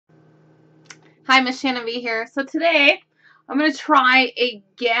Hi, MsShannonVee here. So today I'm going to try a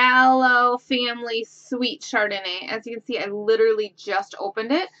Gallo family sweet Chardonnay. As you can see, I literally just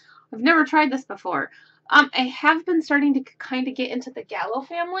opened it. I've never tried this before. I have been starting to kind of get into the Gallo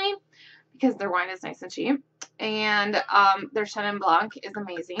family because their wine is nice and cheap. And their Chenin Blanc is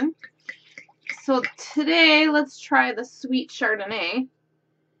amazing. So today, let's try the sweet Chardonnay.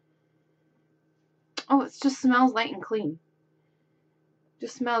 Oh, it just smells light and clean.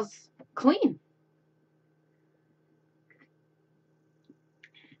 Just smells clean.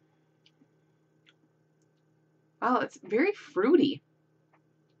 Oh, it's very fruity.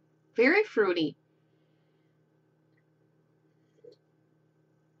 Very fruity.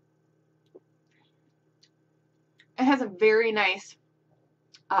 It has a very nice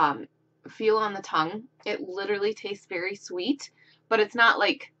feel on the tongue. It literally tastes very sweet, but it's not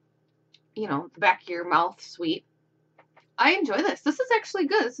like, you know, the back of your mouth sweet. I enjoy this. This is actually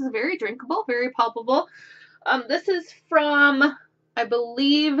good. This is very drinkable, very palpable. This is from, I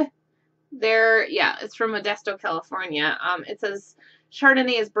believe, it's from Modesto, California. It says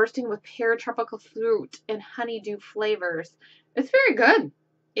Chardonnay is bursting with pear, tropical fruit, and honeydew flavors. It's very good.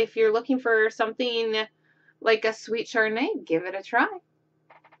 If you're looking for something like a sweet Chardonnay, give it a try.